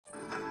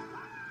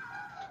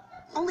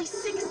Only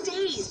 6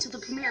 days till the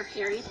premiere of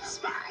Harriet the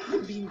Spy.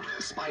 Being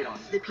spied on.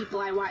 The people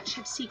I watch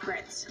have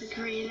secrets. I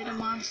created a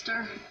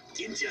monster.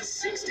 In just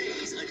 6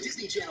 days, a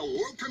Disney Channel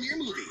world premiere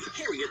movie,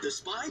 Harriet the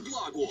Spy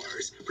Blog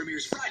Wars,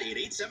 premieres Friday at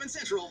 8, 7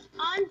 Central.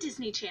 On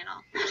Disney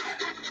Channel.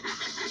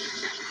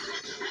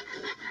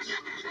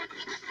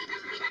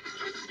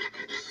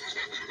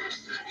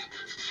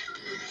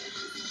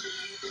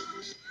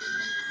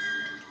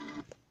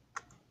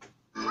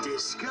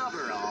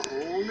 Discover a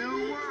whole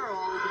new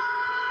world.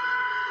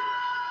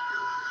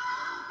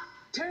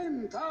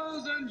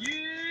 10,000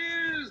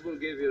 years will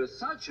give you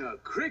such a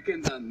crick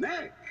in the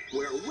neck.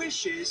 Where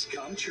wishes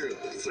come true.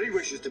 3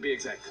 wishes to be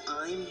exact.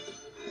 I'm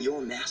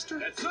your master?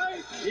 That's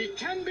right. He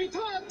can be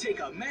taught. Take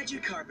a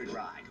magic carpet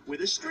ride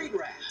with a street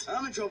rat.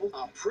 I'm in trouble.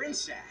 A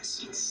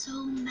princess. It's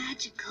so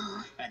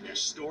magical. And the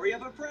story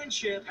of a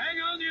friendship Hang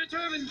on to your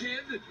turban,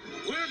 kid.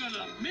 We're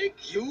gonna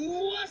make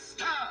you a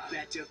star.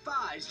 that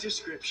defies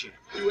description.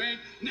 You ain't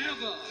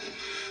never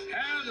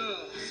had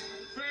a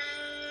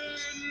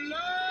friend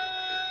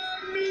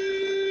like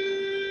me.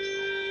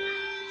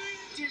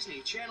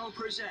 Disney Channel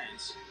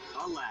presents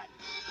Aladdin.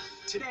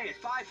 Today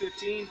at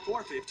 5:15,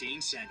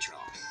 4:15 Central.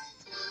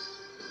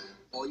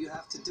 All you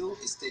have to do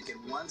is take it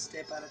one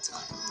step at a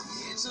time.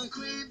 It's a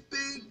great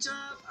big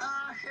job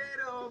ahead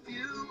of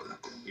you.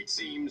 It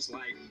seems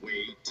like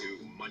way too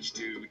much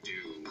to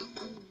do.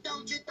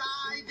 Don't you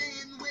dive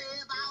in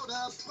without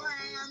a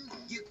plan.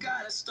 You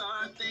gotta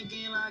start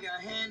thinking like a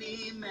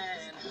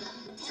handyman.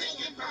 Take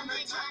it from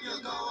the top,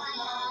 you'll go a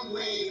long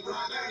way,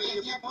 brother.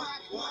 If you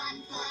put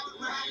one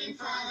foot right in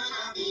front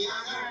of the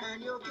other,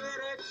 And you'll get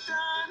it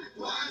done.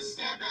 one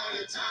step at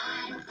a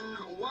time,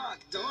 Walk,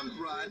 don't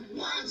run.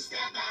 one step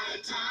at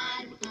a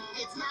time.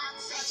 It's not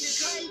such a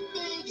great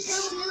big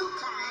hill to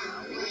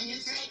climb when you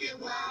take it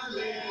one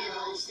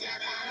little step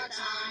at a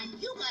time.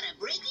 You gotta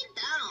break it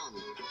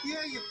down.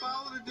 Yeah, you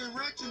follow the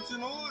directions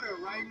in order,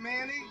 right,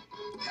 Manny?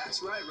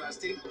 That's right,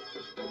 Rusty.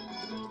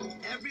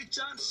 Every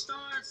jump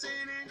starts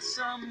in it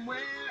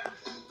somewhere.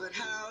 But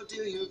how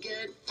do you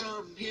get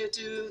from here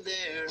to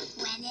there?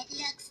 When it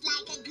looks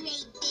like a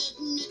great big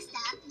mixed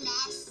up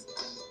mess,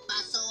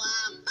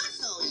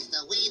 bustle is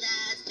the way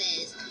that's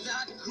best.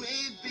 That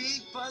great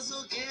big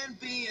puzzle can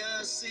be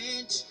a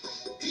cinch.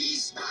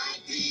 Piece by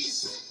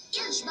piece,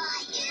 inch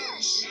by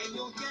inch, And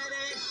you'll get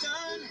it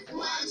done.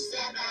 one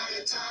step at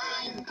a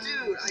time,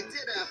 Dude, I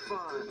did have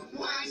fun.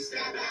 one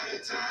step at a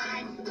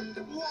time.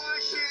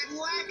 Wash it,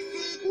 wax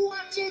it,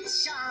 watch it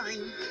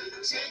shine.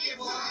 Take it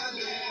one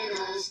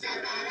little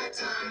step at a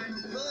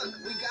time, Look,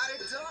 we got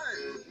it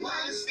done.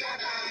 one step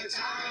at a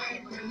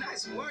time,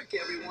 Nice work,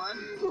 everyone.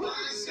 one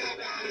step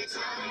at a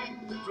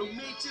time. From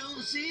A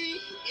to Z,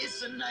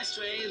 it's a nice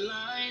straight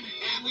line.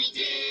 And we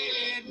did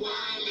it one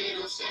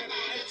little step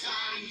at a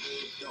time.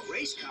 The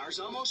race car's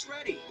almost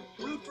ready.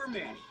 Root for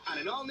Manny on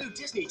an all-new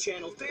Disney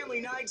Channel Family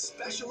Night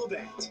special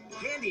event.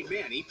 Handy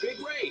Manny Big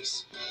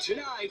Race.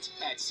 Tonight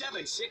at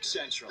 7, 6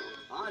 Central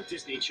on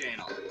Disney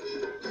Channel.